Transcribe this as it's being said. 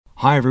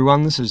Hi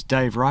everyone, this is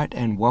Dave Wright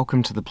and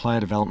welcome to the Player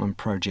Development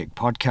Project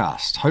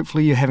podcast.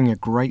 Hopefully you're having a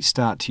great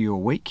start to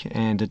your week,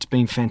 and it's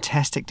been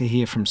fantastic to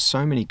hear from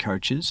so many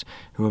coaches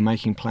who are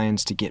making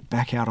plans to get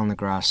back out on the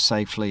grass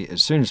safely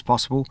as soon as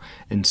possible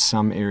in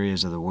some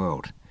areas of the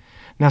world.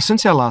 Now,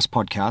 since our last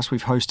podcast,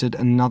 we've hosted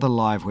another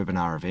live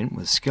webinar event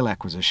with skill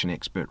acquisition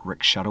expert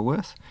Rick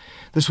Shuttleworth.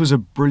 This was a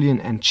brilliant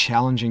and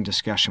challenging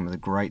discussion with a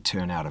great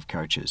turnout of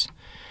coaches.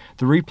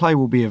 The replay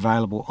will be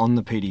available on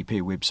the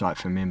PDP website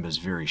for members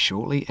very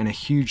shortly, and a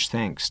huge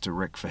thanks to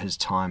Rick for his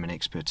time and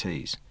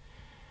expertise.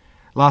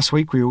 Last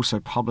week we also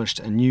published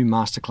a new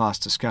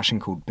masterclass discussion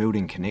called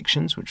Building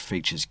Connections, which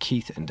features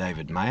Keith and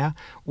David Mayer,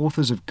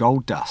 authors of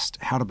Gold Dust,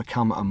 How to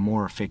Become a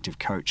More Effective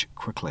Coach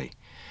Quickly.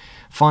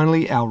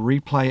 Finally, our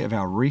replay of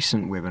our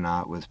recent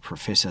webinar with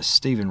Professor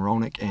Stephen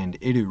Rolnick and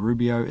Edu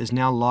Rubio is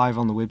now live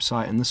on the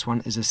website, and this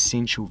one is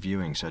essential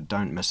viewing, so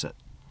don't miss it.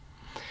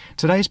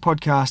 Today's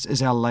podcast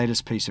is our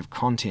latest piece of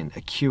content,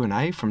 a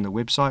Q&A from the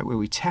website where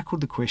we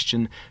tackled the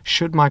question,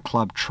 should my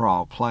club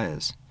trial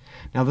players?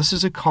 Now, this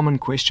is a common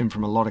question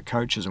from a lot of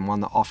coaches and one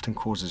that often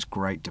causes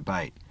great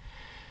debate.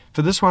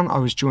 For this one, I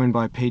was joined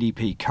by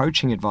PDP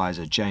coaching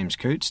advisor James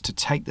Coots to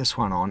take this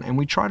one on, and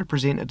we try to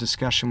present a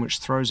discussion which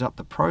throws up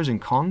the pros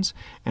and cons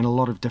and a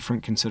lot of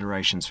different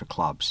considerations for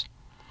clubs.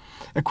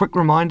 A quick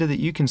reminder that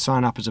you can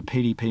sign up as a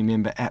PDP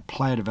member at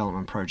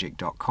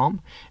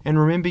playerdevelopmentproject.com, and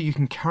remember you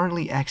can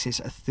currently access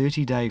a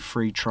 30-day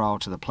free trial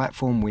to the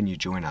platform when you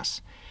join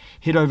us.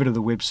 Head over to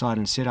the website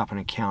and set up an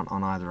account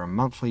on either a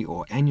monthly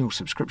or annual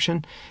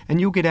subscription, and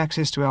you'll get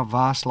access to our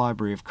vast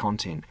library of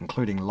content,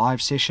 including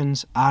live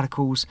sessions,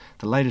 articles,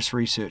 the latest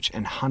research,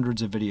 and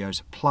hundreds of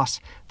videos,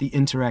 plus the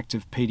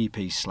interactive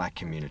PDP Slack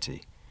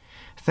community.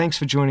 Thanks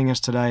for joining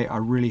us today. I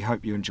really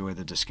hope you enjoy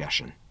the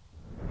discussion.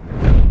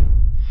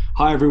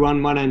 Hi everyone,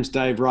 my name's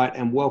Dave Wright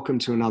and welcome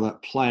to another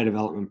Player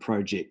Development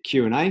Project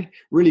Q&A.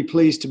 Really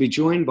pleased to be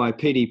joined by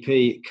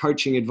PDP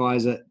coaching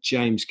advisor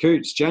James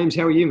Coots. James,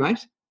 how are you,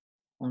 mate?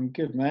 I'm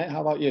good, mate.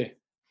 How about you?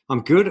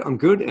 I'm good,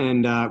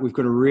 and we've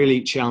got a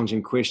really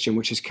challenging question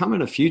which has come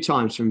in a few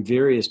times from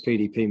various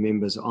PDP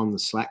members on the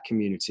Slack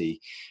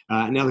community.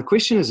 Now the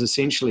question is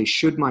essentially,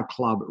 should my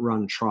club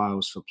run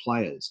trials for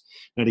players?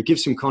 Now, to give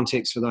some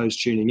context for those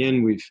tuning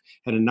in, we've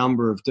had a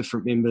number of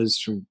different members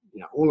from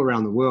all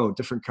around the world,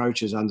 different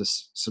coaches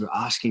sort of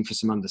asking for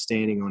some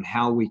understanding on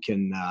how we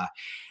can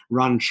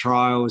run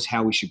trials,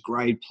 how we should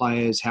grade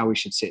players, how we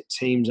should set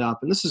teams up,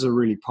 and this is a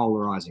really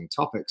polarizing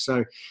topic.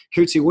 So,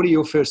 Cootsy, what are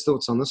your first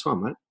thoughts on this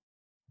one, mate?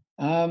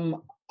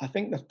 I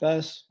think the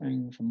first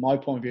thing from my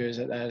point of view is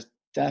that there's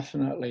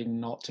definitely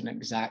not an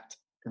exact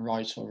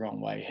right or wrong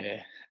way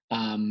here.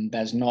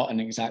 There's not an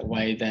exact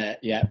way that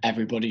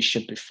everybody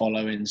should be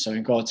following. So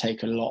we've got to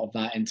take a lot of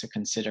that into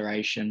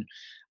consideration.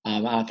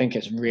 And I think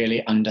it's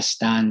really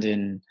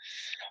understanding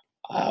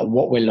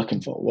what we're looking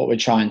for, what we're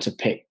trying to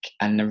pick,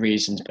 and the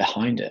reasons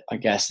behind it. I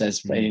guess I've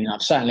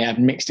certainly had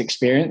mixed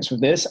experience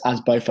with this as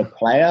both a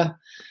player,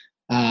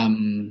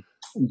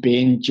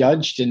 being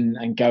judged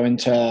and going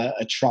to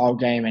a trial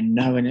game and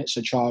knowing it's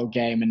a trial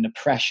game, and the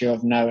pressure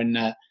of knowing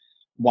that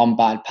one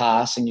bad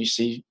pass and you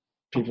see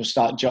people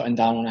start jotting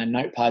down on their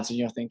notepads and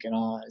you're thinking,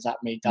 oh, is that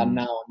me done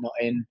now? I'm not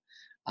in.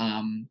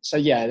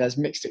 There's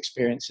mixed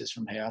experiences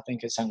from here. I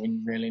think it's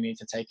something we really need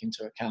to take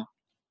into account.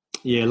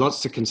 Yeah,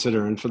 lots to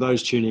consider. And for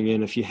those tuning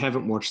in, if you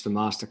haven't watched the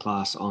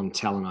masterclass on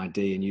Talent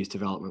ID and youth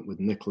development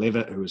with Nick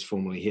Levitt, who was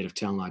formerly head of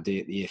Talent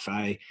ID at the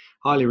FA,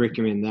 highly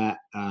recommend that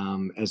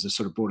as a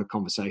sort of broader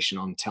conversation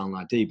on Talent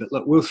ID. But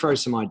look, we'll throw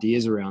some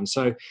ideas around.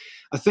 So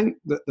I think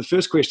that the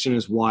first question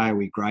is, why are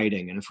we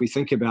grading? And if we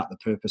think about the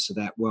purpose of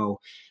that, well,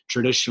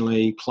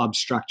 traditionally club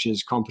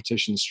structures,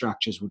 competition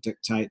structures will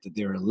dictate that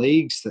there are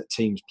leagues that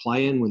teams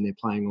play in when they're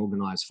playing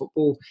organised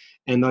football.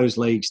 And those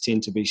leagues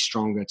tend to be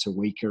stronger to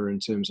weaker in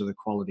terms of the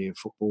quality of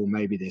football.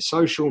 Maybe they're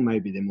social,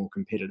 maybe they're more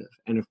competitive.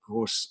 And of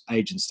course,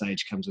 age and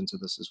stage comes into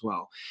this as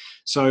well.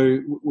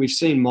 So we've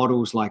seen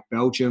models like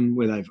Belgium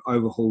where they've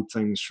overhauled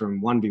things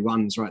from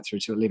 1v1s right through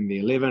to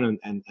 11v11,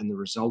 and the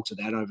result of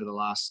that over the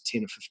last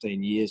 10 or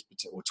 15 years,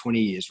 or 20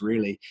 years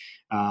really,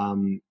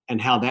 and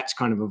how that's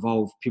kind of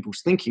evolved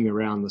people's thinking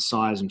around the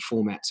size and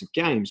formats of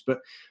games. But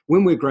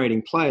when we're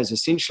grading players,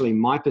 essentially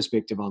my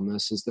perspective on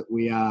this is that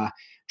we are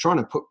trying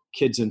to put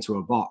kids into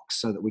a box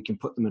so that we can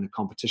put them in a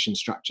competition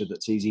structure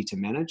that's easy to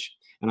manage.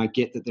 And I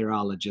get that there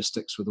are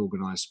logistics with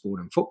organised sport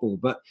and football.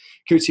 But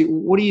Cootsy,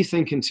 what do you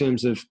think in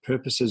terms of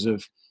purposes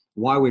of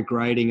why we're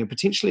grading and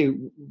potentially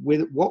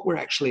what we're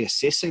actually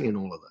assessing in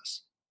all of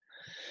this?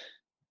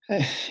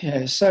 Yeah,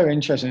 it's so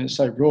interesting. It's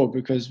so broad,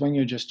 because when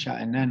you're just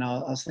chatting then, I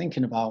was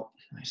thinking about,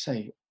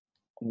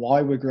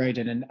 why we're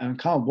grading and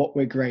kind of what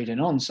we're grading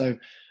on. So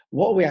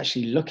what are we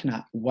actually looking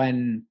at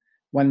when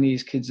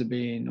these kids are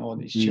being, or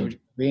these children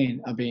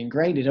are being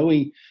graded? Are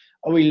we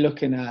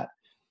looking at,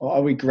 or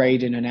are we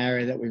grading an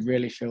area that we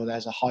really feel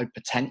there's a high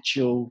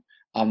potential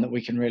that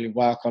we can really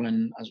work on,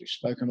 and as we've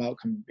spoken about,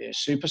 can be a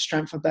super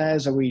strength of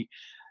theirs? Are we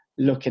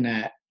looking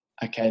at,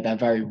 okay, they're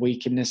very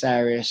weak in this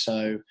area,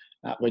 so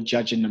we're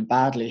judging them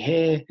badly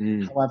here?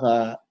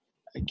 However,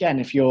 again,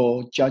 if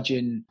you're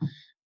judging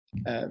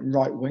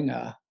right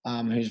winger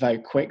who's very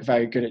quick,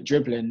 very good at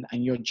dribbling,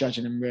 and you're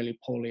judging him really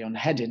poorly on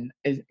heading.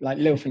 Is like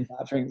little things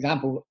like, for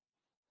example,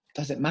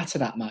 does it matter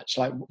that much?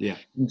 Like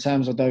in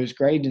terms of those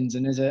gradings,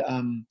 and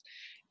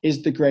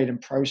is the grading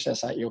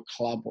process at your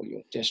club or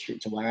your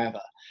district or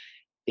wherever,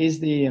 is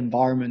the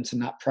environment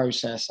and that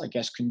process, I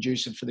guess,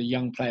 conducive for the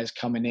young players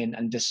coming in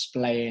and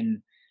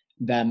displaying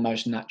their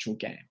most natural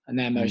game and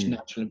their most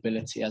natural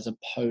ability, as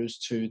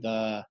opposed to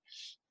the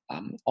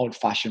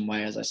old-fashioned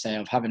way, as I say,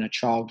 of having a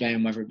trial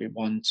game, whether it be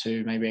 1,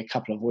 2, maybe a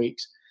couple of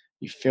weeks.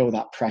 You feel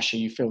that pressure,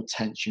 you feel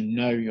tense, you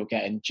know you're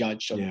getting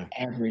judged on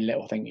every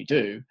little thing you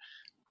do.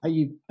 Are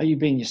you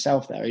being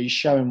yourself there? Are you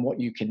showing what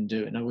you can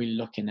do? And are we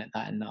looking at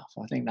that enough?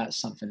 I think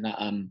that's something that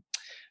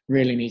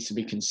really needs to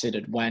be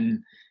considered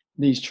when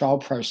these trial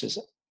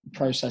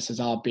processes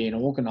are being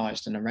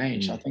organised and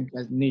arranged. I think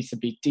there needs to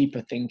be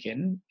deeper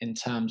thinking in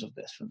terms of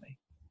this for me.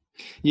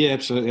 Yeah,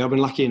 absolutely. I've been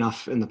lucky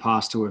enough in the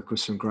past to work with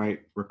some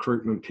great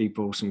recruitment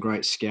people, some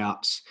great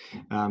scouts,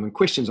 and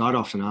questions I'd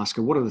often ask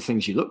are, what are the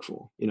things you look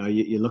for? You know,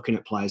 you're looking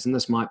at players, and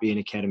this might be in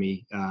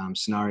academy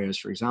scenarios,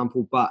 for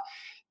example, but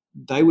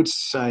they would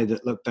say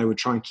that, look, they would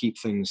try and keep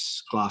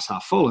things glass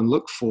half full and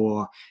look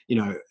for, you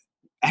know,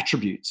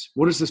 attributes.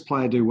 What does this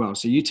player do well?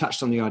 So you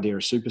touched on the idea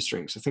of super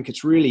strengths. I think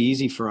it's really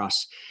easy for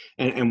us,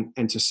 and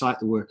to cite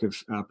the work of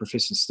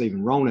Professor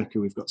Stephen Rolnick,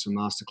 who we've got some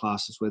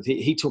masterclasses with.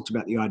 He talked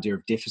about the idea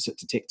of deficit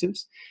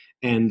detectives.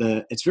 And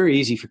it's very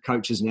easy for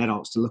coaches and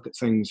adults to look at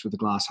things with the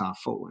glass half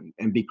full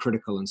and be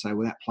critical and say,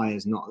 well, that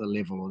player's not at the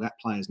level, or that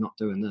player's not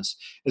doing this,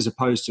 as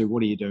opposed to,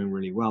 what are you doing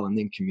really well? And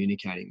then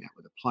communicating that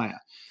with a player.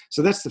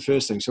 So that's the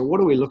first thing. So what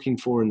are we looking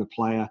for in the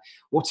player?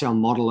 What's our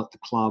model at the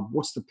club?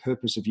 What's the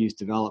purpose of youth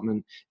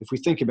development? If we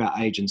think about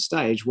age and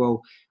stage,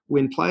 well,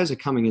 when players are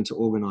coming into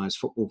organised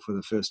football for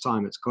the first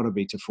time, it's got to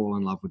be to fall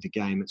in love with the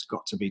game. It's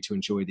got to be to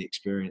enjoy the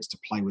experience, to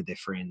play with their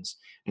friends,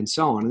 and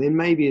so on. And then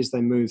maybe as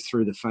they move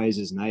through the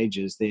phases and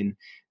ages, then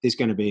there's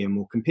going to be a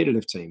more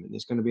competitive team, and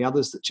there's going to be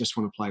others that just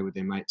want to play with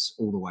their mates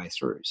all the way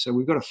through. So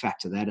we've got to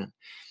factor that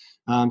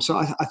in. So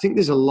I think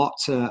there's a lot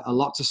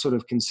to sort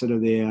of consider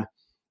there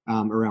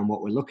around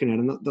what we're looking at.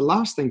 And the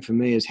last thing for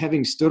me is,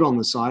 having stood on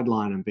the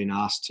sideline and been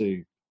asked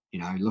to, you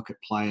know, look at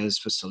players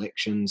for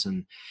selections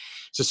and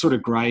to sort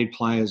of grade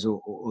players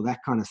or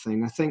that kind of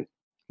thing. I think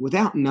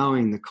without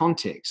knowing the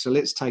context, so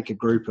let's take a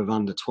group of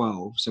under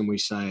 12s and we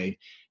say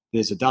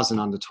there's a dozen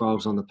under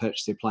 12s on the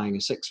pitch, they're playing a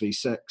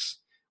 6v6,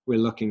 we're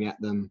looking at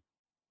them.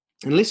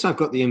 Unless I've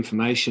got the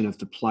information of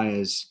the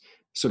players'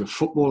 sort of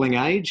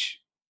footballing age,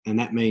 and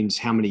that means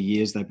how many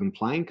years they've been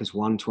playing, because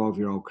one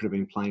 12-year-old could have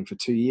been playing for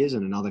 2 years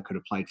and another could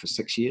have played for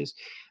 6 years.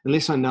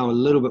 Unless I know a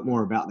little bit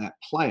more about that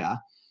player,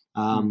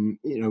 you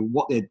know,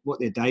 what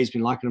their day's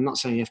been like. And I'm not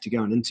saying you have to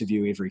go and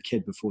interview every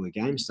kid before the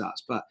game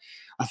starts, but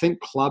I think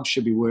clubs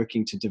should be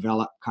working to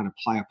develop kind of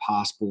player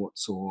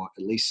passports, or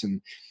at least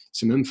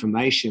some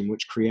information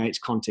which creates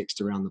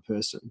context around the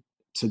person,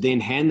 to then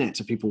hand that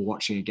to people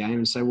watching a game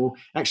and say, well,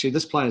 actually,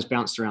 this player's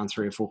bounced around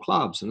 3 or 4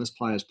 clubs, and this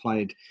player's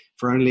played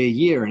for only a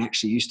year and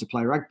actually used to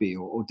play rugby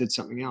or did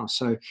something else.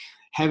 So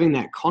having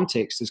that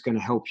context is going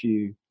to help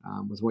you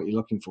with what you're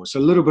looking for. So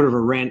a little bit of a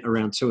rant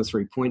around 2 or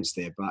 3 points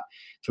there, but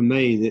for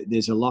me,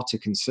 there's a lot to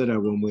consider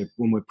when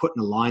we're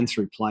putting a line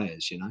through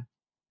players, you know?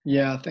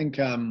 Yeah, I think,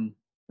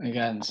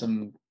 again,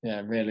 some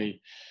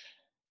really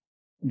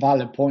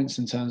valid points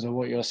in terms of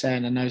what you're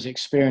saying, and those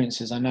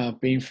experiences. I know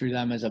I've been through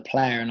them as a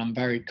player, and I'm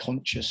very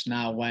conscious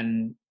now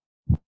when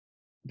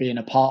being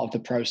a part of the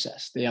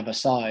process, the other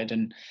side.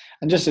 And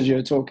just as you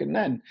were talking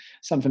then,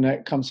 something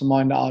that comes to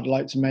mind that I'd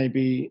like to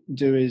maybe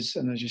do is,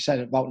 and as you said,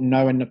 about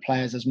knowing the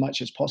players as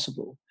much as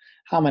possible.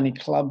 How many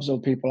clubs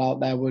or people out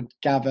there would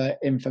gather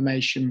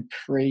information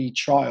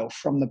pre-trial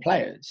from the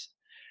players?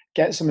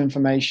 Get some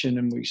information,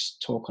 and we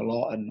talk a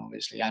lot, and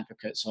obviously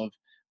advocates of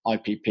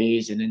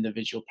IPPs and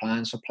individual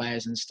plans for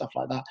players and stuff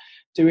like that.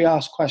 Do we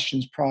ask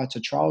questions prior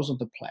to trials of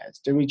the players?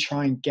 Do we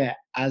try and get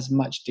as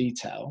much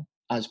detail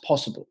as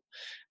possible?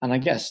 And I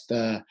guess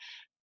the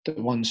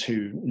ones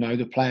who know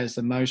the players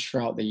the most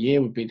throughout the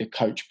year would be the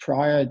coach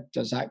prior.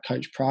 Does that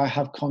coach prior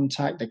have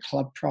contact? The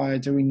club prior?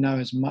 Do we know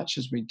as much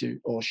as we do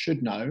or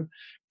should know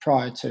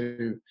prior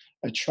to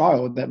a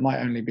trial that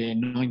might only be a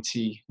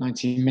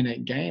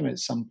 90-minute game at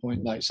some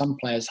point? Like, some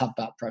players have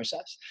that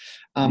process.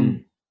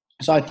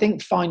 So I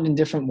think finding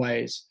different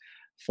ways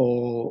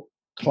for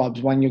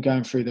clubs when you're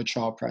going through the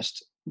trial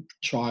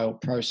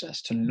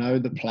process to know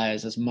the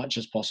players as much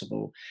as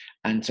possible,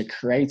 and to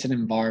create an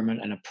environment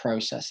and a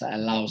process that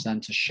allows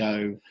them to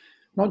show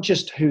not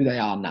just who they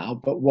are now,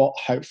 but what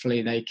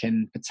hopefully they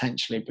can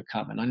potentially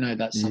become. And I know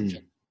that's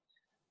something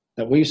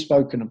that we've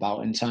spoken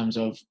about in terms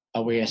of,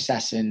 are we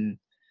assessing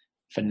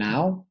for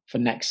now, for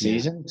next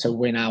season, to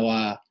win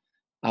our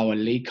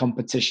league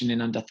competition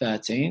in under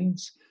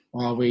 13s?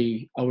 Or are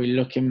we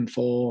looking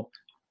for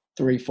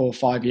 3, 4,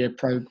 5 year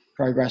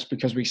progress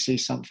because we see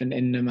something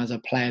in them as a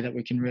player that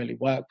we can really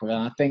work with?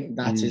 And I think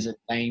that is a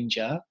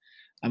danger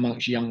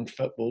amongst young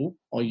football,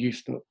 or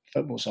youth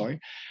football,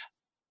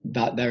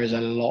 that there is a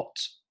lot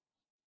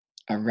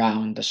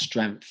around the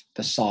strength,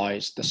 the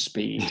size, the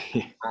speed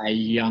at a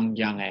young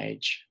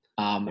age,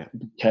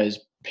 because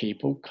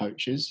people,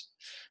 coaches,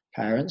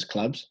 parents,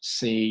 clubs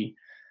see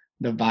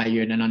the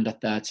value in an under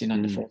 13,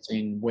 under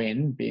 14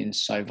 win being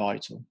so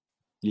vital.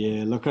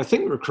 Yeah, look, I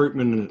think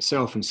recruitment in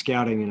itself and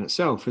scouting in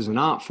itself is an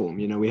art form.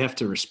 We have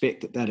to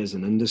respect that is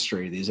an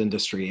industry. There's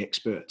industry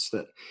experts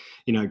that,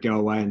 go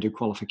away and do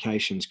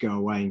qualifications, go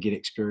away and get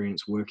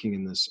experience working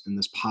in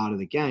this part of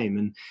the game.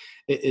 And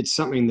it's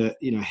something that,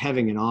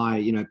 having an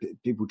eye,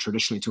 people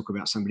traditionally talk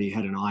about somebody who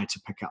had an eye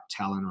to pick up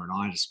talent or an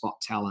eye to spot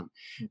talent.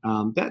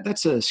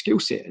 That's a skill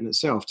set in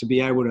itself, to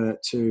be able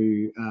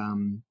to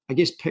I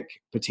guess, pick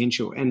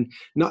potential. And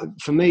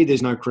for me,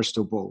 there's no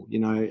crystal ball.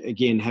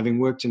 Again, having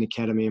worked in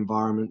academy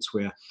environments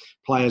where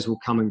players will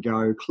come and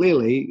go,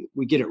 clearly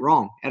we get it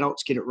wrong.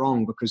 Adults get it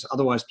wrong because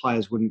otherwise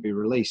players wouldn't be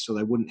released or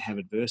they wouldn't have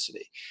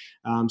adversity.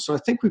 So I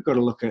think we've got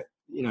to look at,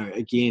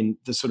 again,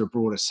 the sort of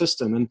broader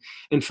system.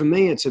 And for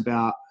me, it's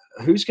about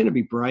who's going to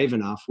be brave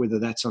enough, whether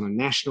that's on a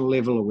national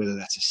level or whether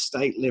that's a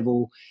state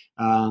level,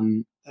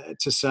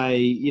 to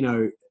say,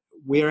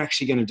 we're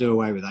actually going to do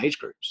away with age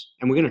groups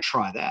and we're going to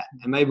try that.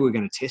 And maybe we're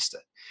going to test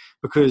it,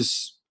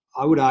 because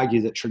I would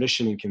argue that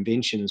tradition and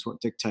convention is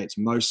what dictates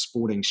most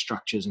sporting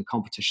structures and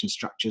competition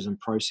structures and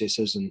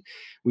processes. And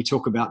we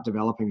talk about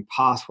developing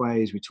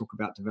pathways, we talk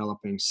about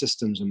developing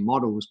systems and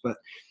models, but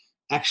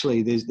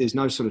actually there's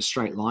no sort of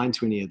straight line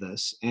to any of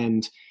this.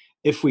 And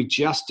if we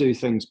just do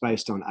things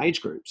based on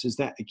age groups, is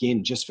that,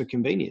 again, just for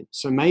convenience?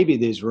 So maybe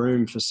there's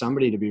room for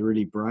somebody to be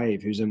really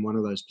brave who's in one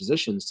of those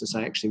positions to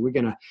say, actually, we're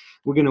going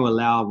to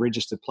allow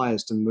registered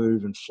players to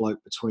move and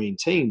float between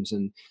teams.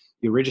 And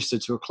you're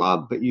registered to a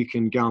club, but you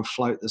can go and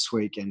float this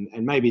week. And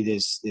maybe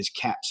there's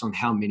caps on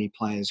how many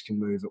players can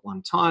move at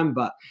one time.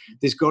 But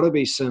there's got to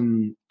be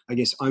some, I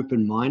guess,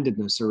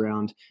 open-mindedness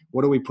around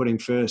what are we putting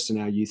first in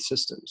our youth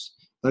systems.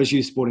 Those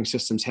youth sporting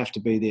systems have to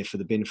be there for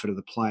the benefit of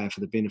the player, for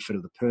the benefit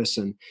of the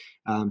person,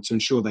 to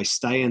ensure they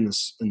stay in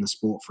the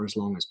sport for as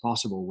long as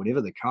possible,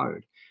 whatever the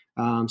code.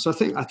 So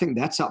I think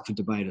that's up for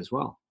debate as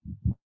well.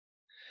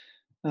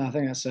 I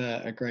think that's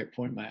a great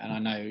point, mate. And I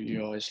know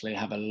you obviously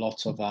have a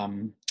lot of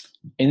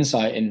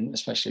insight in,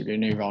 especially your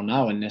new role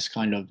now in this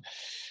kind of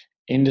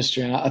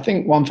industry. And I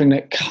think one thing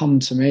that come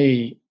to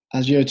me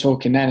as you were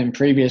talking then and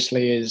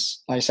previously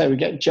is, like I say, we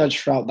get judged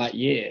throughout that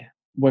year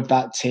with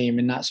that team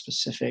in that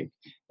specific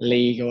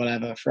league or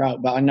whatever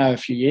throughout. But I know a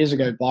few years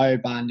ago,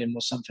 biobanding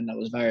was something that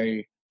was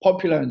very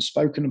popular and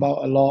spoken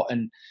about a lot.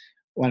 And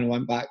when I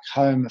went back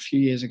home a few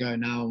years ago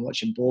now and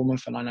watching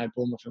Bournemouth, and I know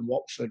Bournemouth and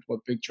Watford were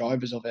big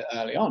drivers of it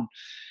early on.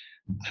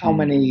 How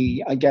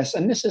many, I guess,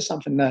 and this is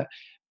something that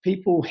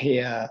people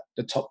hear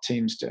the top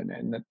teams doing it,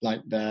 and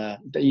like the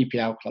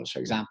EPL clubs, for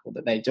example,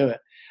 that they do it.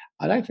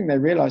 I don't think they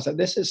realise that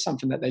this is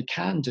something that they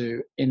can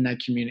do in their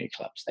community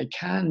clubs. They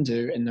can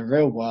do in the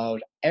real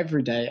world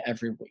every day,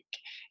 every week.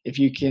 If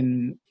you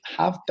can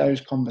have those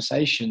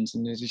conversations,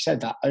 and as you said,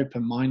 that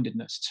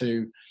open-mindedness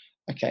to,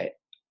 okay,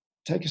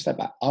 take a step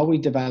back. Are we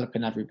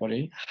developing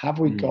everybody? Have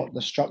we got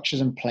the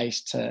structures in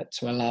place to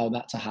allow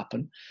that to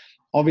happen?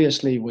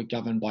 Obviously, we're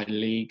governed by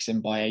leagues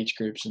and by age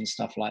groups and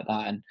stuff like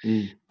that.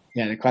 And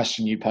yeah, the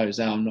question you posed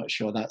there, I'm not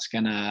sure that's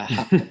going to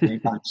happen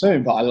anytime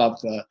soon, but I love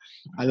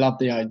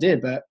the idea.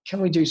 But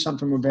can we do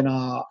something within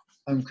our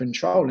own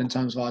control in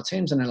terms of our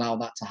teams and allow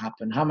that to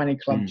happen? How many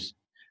clubs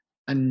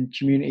and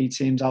community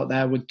teams out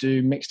there would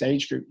do mixed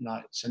age group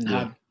nights and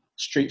have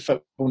street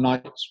football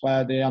nights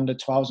where the under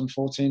 12s and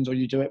 14s, or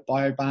you do it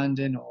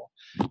biobanding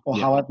or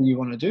however you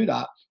want to do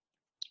that?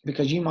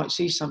 Because you might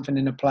see something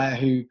in a player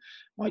who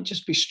might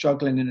just be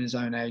struggling in his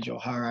own age or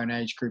her own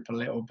age group a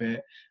little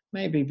bit,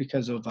 maybe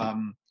because of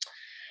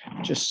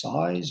just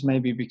size,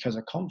 maybe because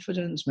of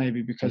confidence,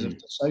 maybe because of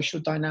the social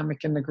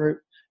dynamic in the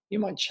group. You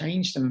might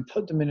change them and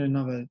put them in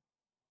another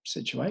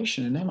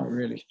situation and they might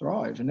really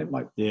thrive. And it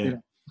might be like,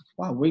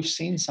 wow, we've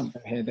seen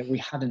something here that we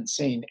hadn't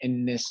seen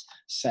in this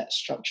set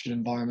structured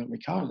environment we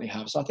currently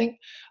have. So I think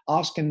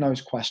asking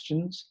those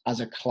questions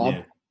as a club,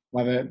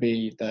 whether it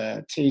be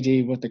the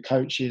TD with the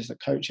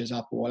coaches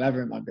up or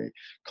whatever it might be,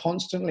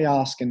 constantly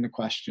asking the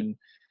question,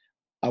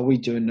 are we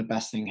doing the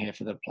best thing here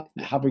for the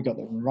player? Have we got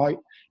the right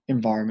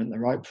environment, the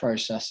right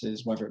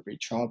processes, whether it be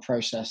trial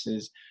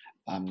processes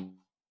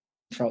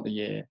throughout the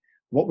year?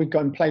 What we've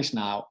got in place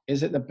now,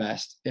 is it the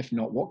best? If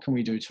not, what can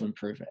we do to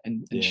improve it?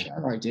 And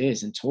share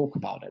ideas and talk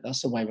about it.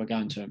 That's the way we're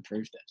going to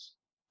improve this.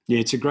 Yeah,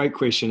 it's a great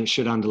question. It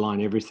should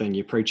underline everything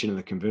you're preaching to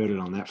the converted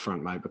on that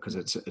front, mate, because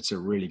it's a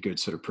really good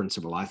sort of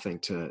principle, I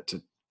think, to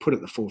put at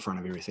the forefront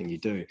of everything you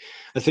do.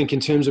 I think in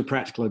terms of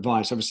practical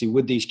advice, obviously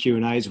with these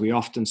Q&As, we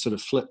often sort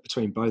of flip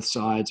between both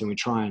sides and we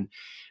try and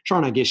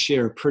I guess,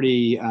 share a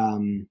pretty,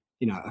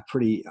 a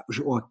pretty,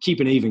 or keep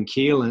an even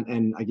keel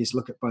and I guess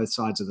look at both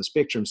sides of the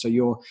spectrum. So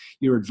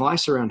your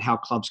advice around how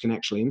clubs can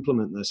actually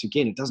implement this,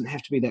 again, it doesn't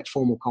have to be that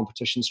formal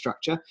competition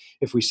structure.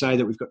 If we say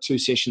that we've got 2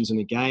 sessions in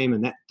a game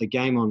and that the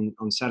game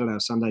on Saturday or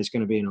Sunday is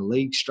going to be in a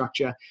league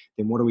structure,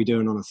 then what are we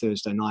doing on a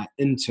Thursday night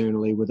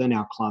internally within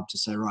our club to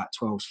say, right,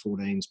 12s,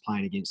 14s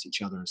playing against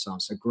each other and so on.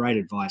 So great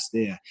advice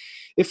there.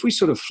 If we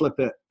sort of flip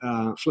it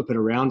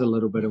around a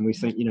little bit and we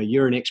think,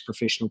 you're an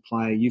ex-professional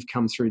player, you've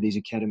come through these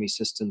academy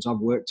systems, I've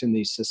worked in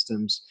these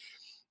systems,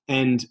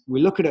 and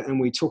we look at it and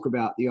we talk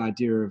about the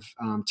idea of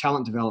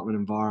talent development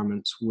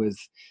environments with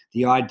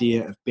the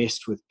idea of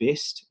best with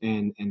best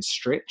and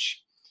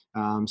stretch.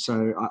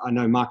 So I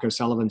know Mark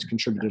O'Sullivan's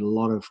contributed a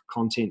lot of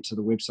content to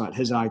the website.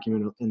 His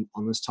argument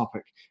on this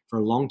topic for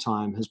a long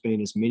time has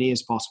been as many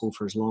as possible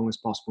for as long as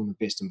possible in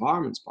the best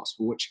environments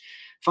possible, which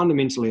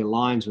fundamentally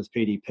aligns with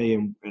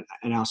PDP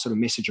and our sort of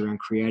message around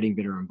creating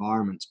better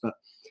environments. But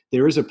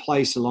there is a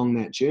place along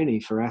that journey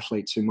for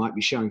athletes who might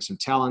be showing some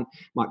talent,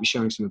 might be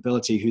showing some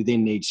ability, who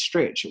then need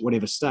stretch at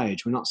whatever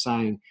stage. We're not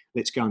saying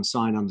let's go and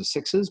sign under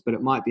 6s, but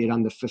it might be at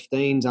under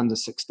 15s, under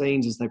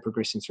 16s as they're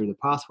progressing through the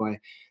pathway,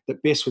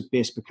 that best with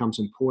best becomes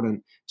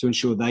important to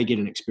ensure they get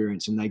an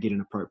experience and they get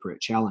an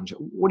appropriate challenge.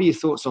 What are your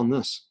thoughts on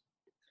this?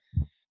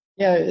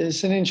 Yeah,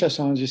 it's an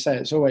interesting one, as you say.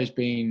 It's always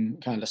been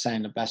kind of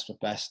saying the best with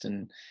best.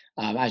 And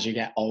as you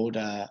get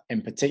older,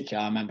 in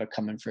particular, I remember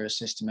coming through a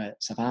system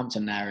at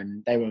Southampton there,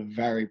 and they were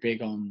very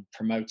big on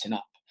promoting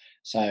up.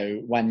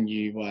 So when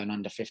you were an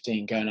under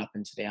 15, going up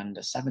into the under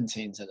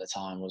 17s at the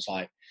time was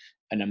like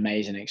an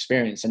amazing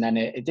experience. And then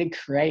it did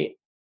create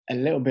a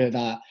little bit of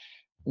that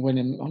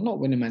winning, or not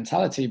winning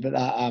mentality, but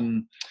that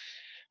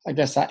I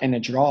guess that inner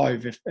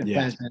drive, if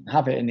players didn't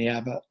have it in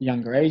the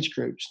younger age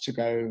groups, to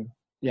go,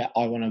 yeah,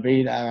 I want to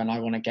be there and I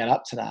want to get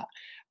up to that.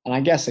 And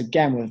I guess,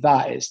 again, with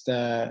that, it's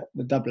the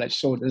double-edged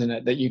sword, isn't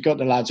it? That you've got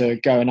the lads who are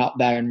going up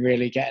there and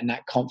really getting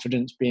that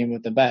confidence, being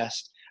with the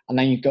best. And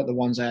then you've got the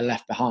ones that are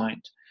left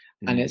behind.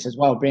 Mm. And it's as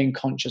well being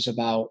conscious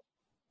about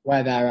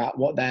where they're at,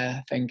 what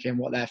they're thinking,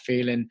 what they're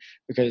feeling,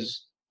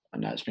 because I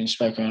know it's been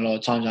spoken a lot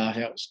of times, and I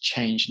think it's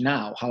changed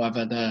now.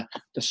 However,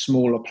 the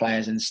smaller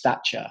players in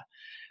stature,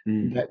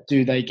 that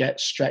do they get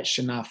stretched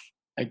enough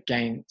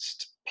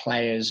against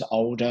players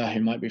older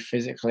who might be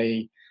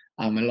physically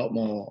a lot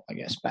more, I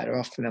guess, better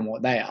off than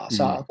what they are.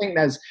 So I think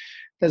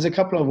there's a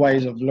couple of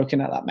ways of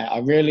looking at that, mate.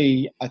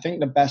 I think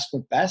the best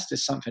with best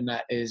is something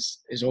that is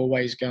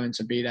always going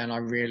to be there, and I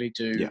really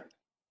do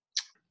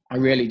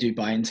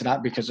buy into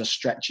that, because a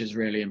stretch is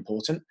really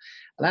important.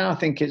 And then I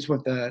think it's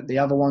with the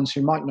other ones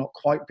who might not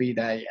quite be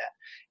there yet,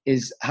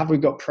 is have we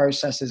got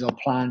processes or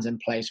plans in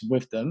place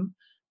with them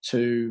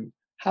to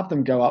have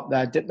them go up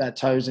there, dip their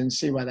toes in,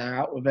 see where they're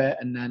at with it,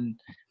 and then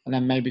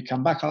maybe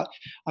come back. I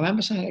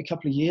remember saying it a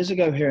couple of years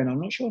ago here, and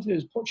I'm not sure if it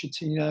was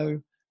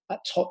Pochettino at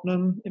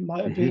Tottenham. It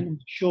might have been. I'm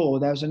sure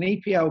there was an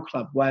EPL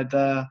club where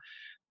the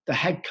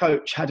head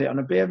coach had it on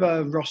a bit of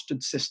a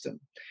rostered system.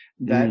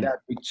 There'd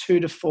be 2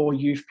 to 4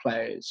 youth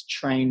players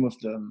train with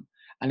them,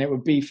 and it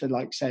would be for,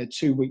 like, say, a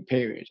 2-week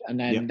period, and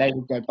then they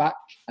would go back.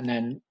 And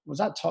then, was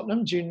that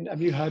Tottenham?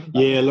 Have you heard of that?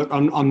 Yeah, look,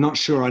 I'm not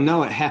sure. I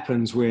know it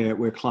happens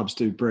where clubs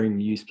do bring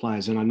youth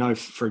players, and I know,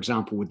 for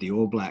example, with the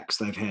All Blacks,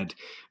 they've had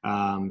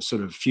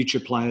sort of future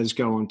players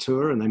go on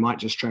tour, and they might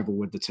just travel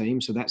with the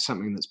team. So that's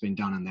something that's been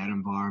done in that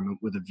environment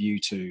with a view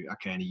to,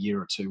 okay, in a year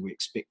or two, we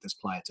expect this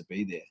player to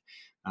be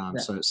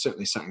there. So it's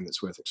certainly something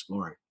that's worth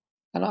exploring.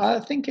 And I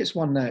think it's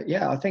one that,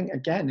 I think,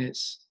 again,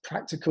 it's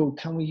practical.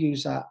 Can we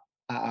use that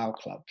at our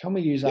club? Can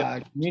we use that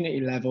at a community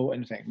level?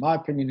 And my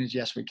opinion is,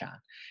 yes, we can.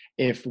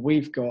 If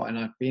we've got, and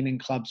I've been in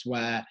clubs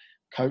where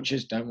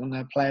coaches don't want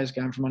their players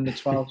going from under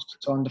 12s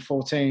to under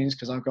 14s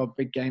because I've got a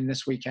big game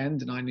this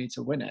weekend and I need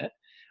to win it.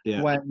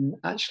 Yeah. When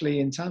actually,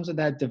 in terms of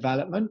their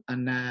development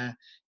and their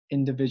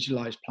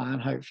individualized plan,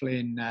 hopefully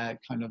in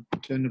kind of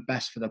doing the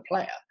best for the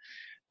player,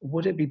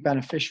 would it be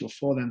beneficial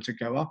for them to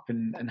go up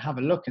and have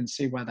a look and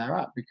see where they're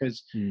at?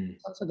 Because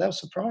they'll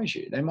surprise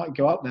you. They might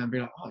go up there and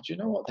be like, oh, do you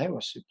know what? They were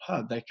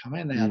superb. They come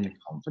in, they had the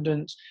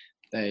confidence,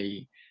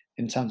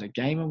 in terms of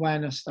game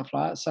awareness, stuff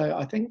like that. So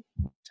I think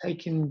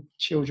taking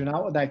children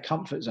out of their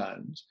comfort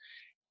zones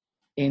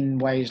in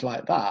ways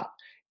like that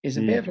is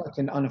a bit of like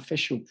an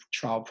unofficial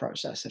trial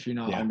process, if you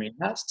know what I mean.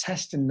 That's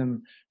testing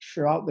them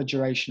throughout the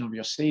duration of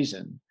your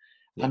season.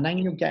 And then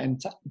you're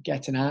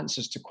getting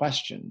answers to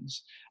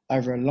questions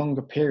over a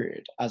longer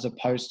period, as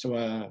opposed to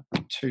a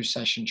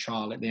 2-session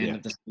trial at the end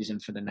of the season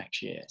for the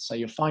next year. So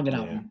you're finding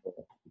out more.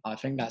 I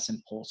think that's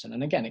important.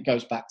 And again, it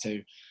goes back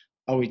to,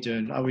 are we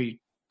doing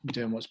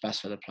what's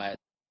best for the player?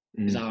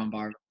 Is our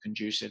environment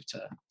conducive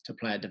to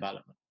player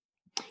development?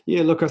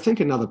 Yeah, look, I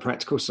think another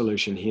practical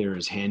solution here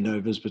is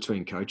handovers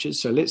between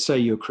coaches. So let's say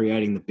you're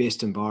creating the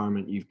best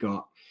environment you've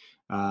got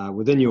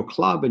within your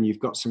club, and you've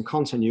got some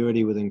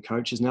continuity within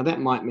coaches. Now, that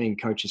might mean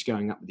coaches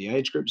going up with the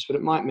age groups, but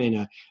it might mean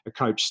a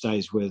coach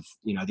stays with,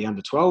 the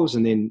under 12s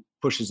and then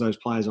pushes those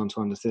players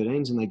onto under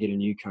 13s, and they get a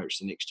new coach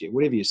the next year,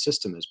 whatever your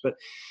system is. But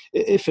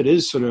if it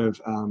is sort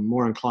of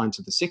more inclined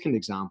to the second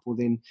example,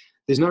 then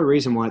there's no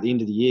reason why at the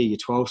end of the year your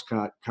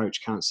 12s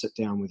coach can't sit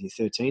down with your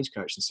 13s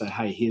coach and say,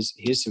 hey,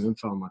 here's some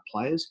info on my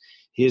players.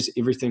 Here's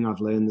everything I've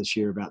learned this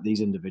year about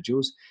these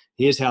individuals.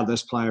 Here's how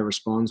this player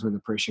responds when the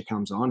pressure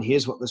comes on.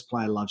 Here's what this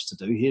player loves to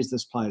do. Here's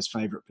this player's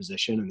favorite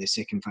position and their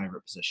second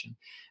favorite position.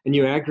 And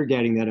you're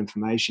aggregating that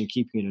information,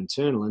 keeping it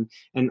internal.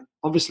 And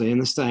obviously in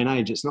this day and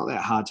age, it's not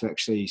that hard to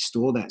actually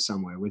store that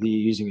somewhere, whether you're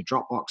using a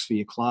Dropbox for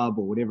your club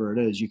or whatever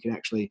it is. You can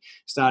actually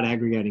start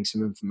aggregating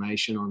some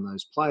information on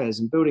those players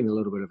and building a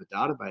little bit of a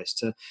database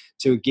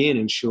to again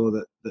ensure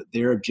that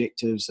their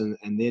objectives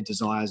and their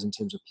desires in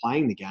terms of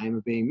playing the game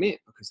are being met,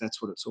 because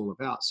that's what it's all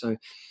about. So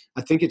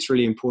I think it's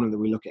really important that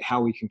we look at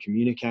how we can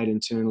communicate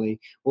internally,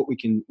 what we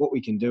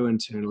can do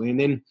internally. And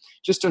then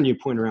just on your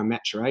point around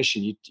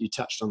maturation, you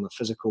touched on the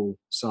physical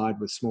side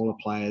with smaller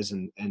players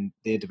and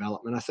their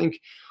development. I think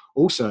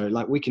also,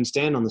 like, we can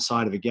stand on the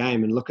side of a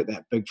game and look at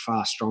that big,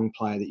 fast, strong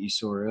player that you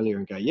saw earlier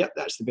and go, yep,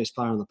 that's the best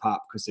player on the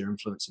park because they're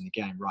influencing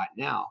the game right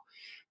now.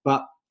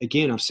 But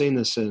again, I've seen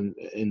this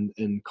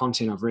in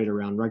content I've read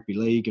around rugby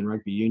league and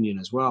rugby union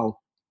as well,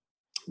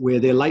 where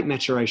they're late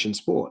maturation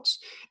sports.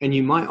 And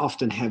you might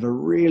often have a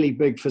really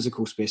big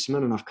physical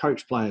specimen, and I've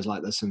coached players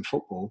like this in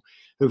football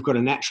who've got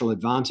a natural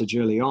advantage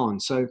early on.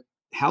 So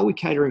how are we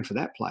catering for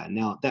that player?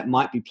 Now, that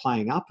might be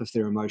playing up if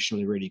they're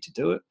emotionally ready to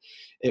do it.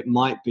 It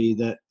might be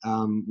that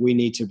we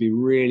need to be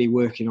really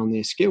working on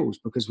their skills,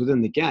 because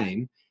within the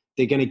game,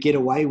 they're going to get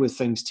away with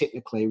things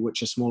technically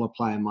which a smaller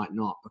player might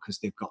not, because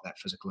they've got that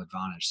physical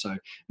advantage. So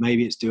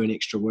maybe it's doing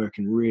extra work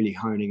and really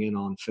honing in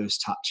on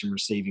first touch and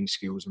receiving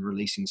skills and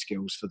releasing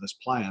skills for this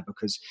player,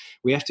 because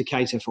we have to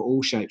cater for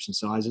all shapes and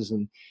sizes.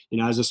 And,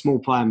 as a small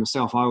player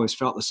myself, I always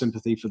felt the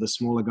sympathy for the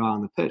smaller guy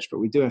on the pitch, but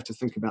we do have to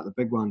think about the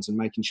big ones and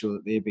making sure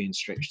that they're being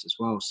stretched as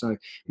well. So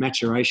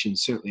maturation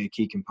is certainly a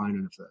key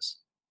component of this.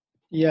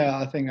 Yeah,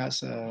 I think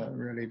that's a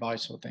really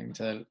vital thing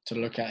to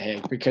look at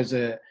here, because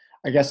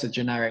I guess the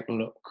generic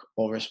look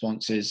or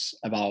response is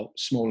about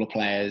smaller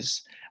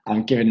players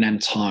and giving them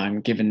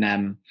time, giving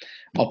them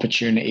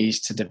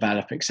opportunities to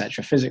develop,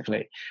 etc.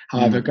 physically.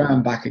 However,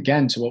 going back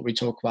again to what we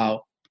talk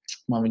about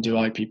when we do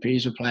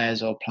IPPs with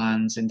players or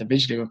plans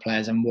individually with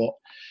players and what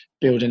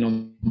building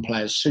on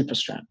players' super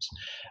strengths,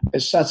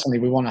 it's certainly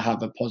we want to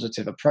have a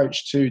positive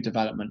approach to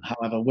development.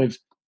 However, with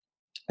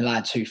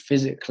lads who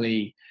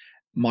physically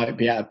might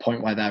be at a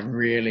point where they're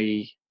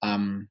really,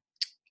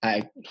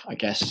 I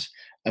guess,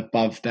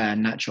 above their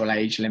natural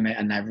age limit,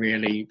 and they're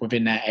really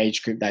within their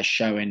age group, they're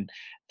showing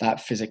that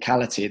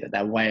physicality that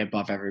they're way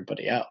above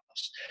everybody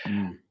else.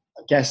 I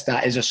guess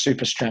that is a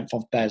super strength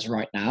of theirs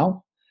right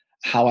now.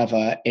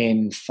 However,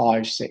 in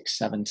 5, 6,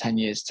 7, 10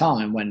 years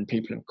time, when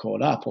people have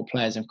caught up or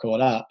players have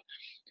caught up,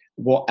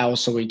 what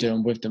else are we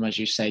doing with them, as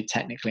you say,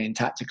 technically and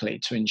tactically,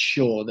 to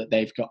ensure that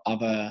they've got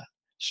other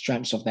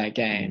strengths of their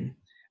game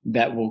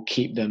that will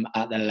keep them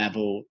at the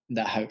level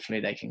that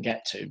hopefully they can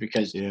get to?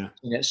 Because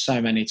it's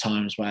so many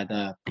times where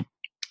the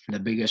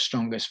biggest,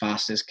 strongest,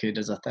 fastest kid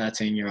as a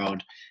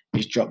 13-year-old,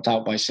 he's dropped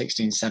out by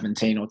 16,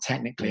 17, or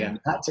technically and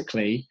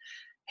tactically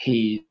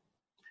he's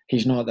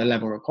not at the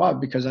level required,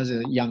 because as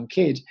a young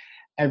kid,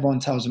 everyone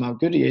tells him how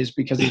good he is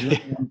because he's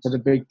running to the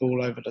big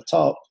ball over the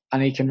top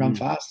and he can run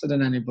faster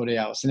than anybody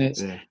else. And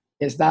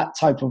it's that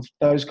type of,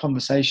 those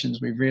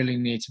conversations we really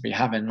need to be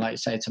having, like you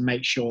say, to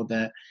make sure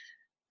that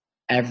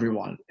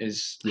everyone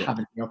is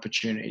having the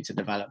opportunity to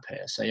develop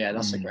here. So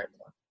that's a great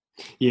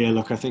point. Yeah,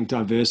 look, I think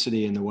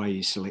diversity in the way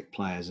you select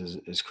players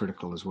is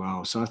critical as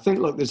well. So I think,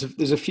 look,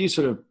 there's a few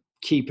sort of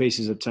key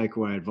pieces of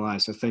takeaway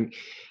advice. I think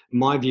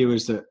my view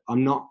is that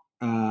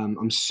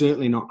I'm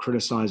certainly not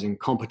criticizing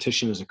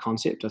competition as a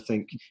concept. I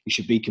think you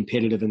should be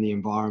competitive in the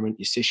environment.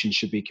 Your sessions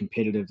should be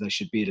competitive. They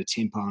should be at a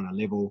tempo and a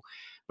level.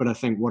 But I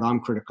think what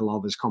I'm critical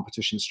of is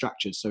competition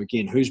structures. So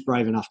again, who's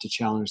brave enough to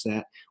challenge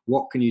that?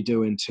 What can you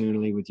do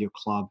internally with your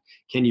club?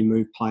 Can you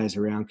move players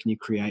around? Can you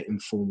create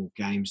informal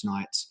games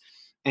nights?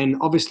 And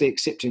obviously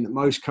accepting that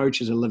most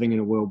coaches are living in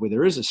a world where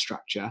there is a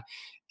structure.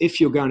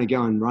 If you're going to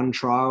go and run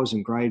trials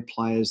and grade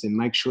players, then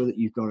make sure that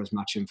you've got as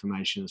much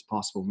information as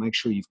possible. Make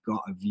sure you've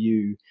got a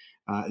view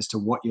as to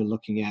what you're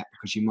looking at,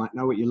 because you might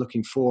know what you're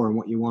looking for and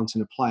what you want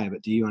in a player,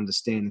 but do you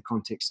understand the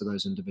context of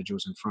those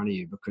individuals in front of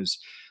you? Because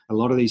a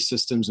lot of these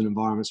systems and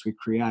environments we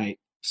create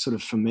sort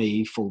of, for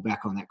me, fall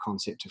back on that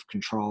concept of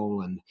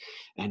control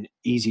and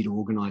easy to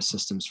organize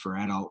systems for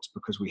adults,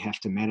 because we have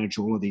to manage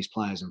all of these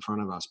players in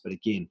front of us. But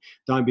again,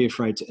 don't be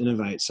afraid to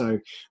innovate. So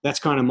that's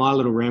kind of my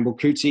little ramble.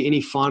 Cootsie,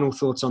 any final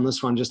thoughts on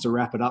this one, just to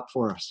wrap it up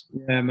for us?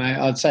 Yeah, mate,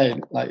 I'd say,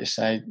 like you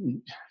say,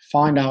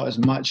 find out as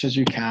much as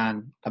you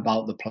can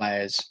about the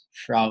players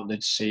throughout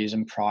the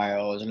season prior,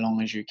 or as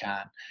long as you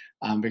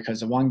can.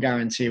 Because the one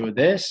guarantee with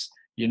this,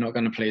 you're not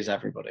going to please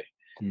everybody,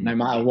 no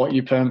matter what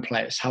you put in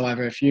place.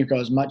 However, if you've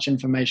got as much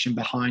information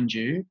behind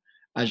you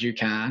as you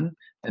can,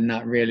 then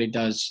that really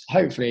does,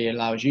 hopefully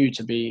allows you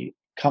to be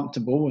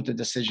comfortable with the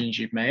decisions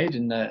you've made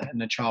in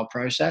the trial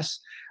process.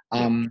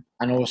 And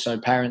also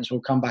parents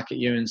will come back at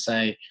you and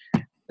say,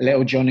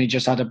 little Johnny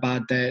just had a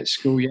bad day at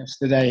school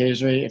yesterday.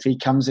 If he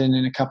comes in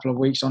a couple of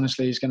weeks,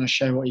 honestly, he's going to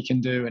show what he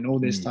can do and all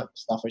this type of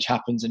stuff, which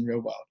happens in real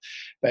world.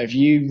 But if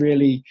you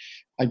really,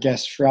 I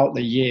guess, throughout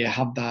the year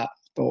have that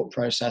thought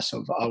process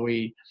of, are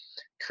we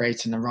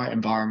creating the right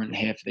environment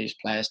here for these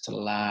players to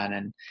learn?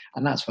 And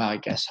that's where I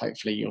guess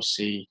hopefully you'll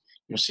see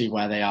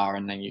where they are,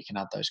 and then you can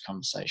have those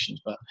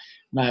conversations. But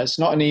no, it's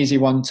not an easy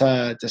one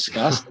to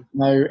discuss.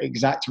 No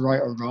exact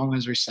right or wrong,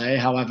 as we say.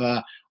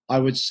 However, I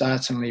would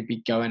certainly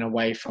be going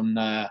away from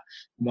the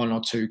 1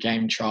 or 2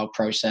 game trial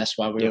process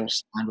where we all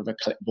stand with a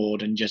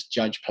clipboard and just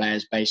judge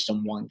players based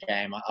on one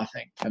game. I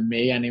think for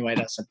me anyway,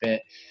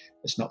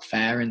 it's not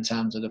fair in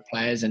terms of the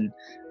players, and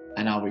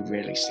are we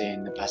really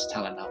seeing the best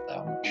talent out there?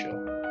 I'm not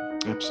sure.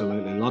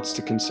 Absolutely. Lots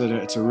to consider.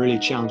 It's a really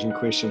challenging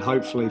question.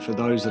 Hopefully for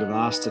those that have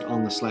asked it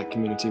on the Slack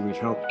community, we've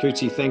helped.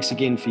 Kuti, thanks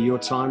again for your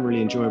time.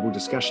 Really enjoyable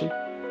discussion.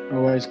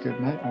 Always good,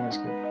 mate. Always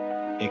good.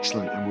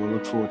 Excellent. And we'll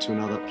look forward to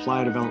another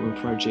Player Development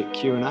Project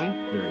Q&A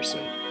very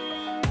soon.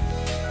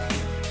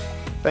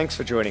 Thanks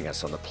for joining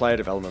us on the Player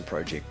Development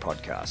Project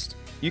podcast.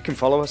 You can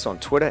follow us on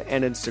Twitter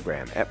and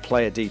Instagram at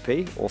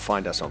PlayerDP or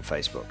find us on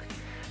Facebook.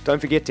 Don't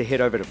forget to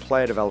head over to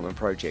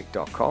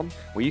playerdevelopmentproject.com,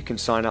 where you can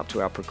sign up to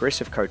our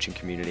progressive coaching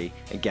community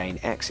and gain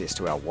access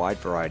to our wide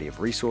variety of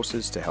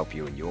resources to help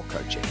you in your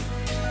coaching.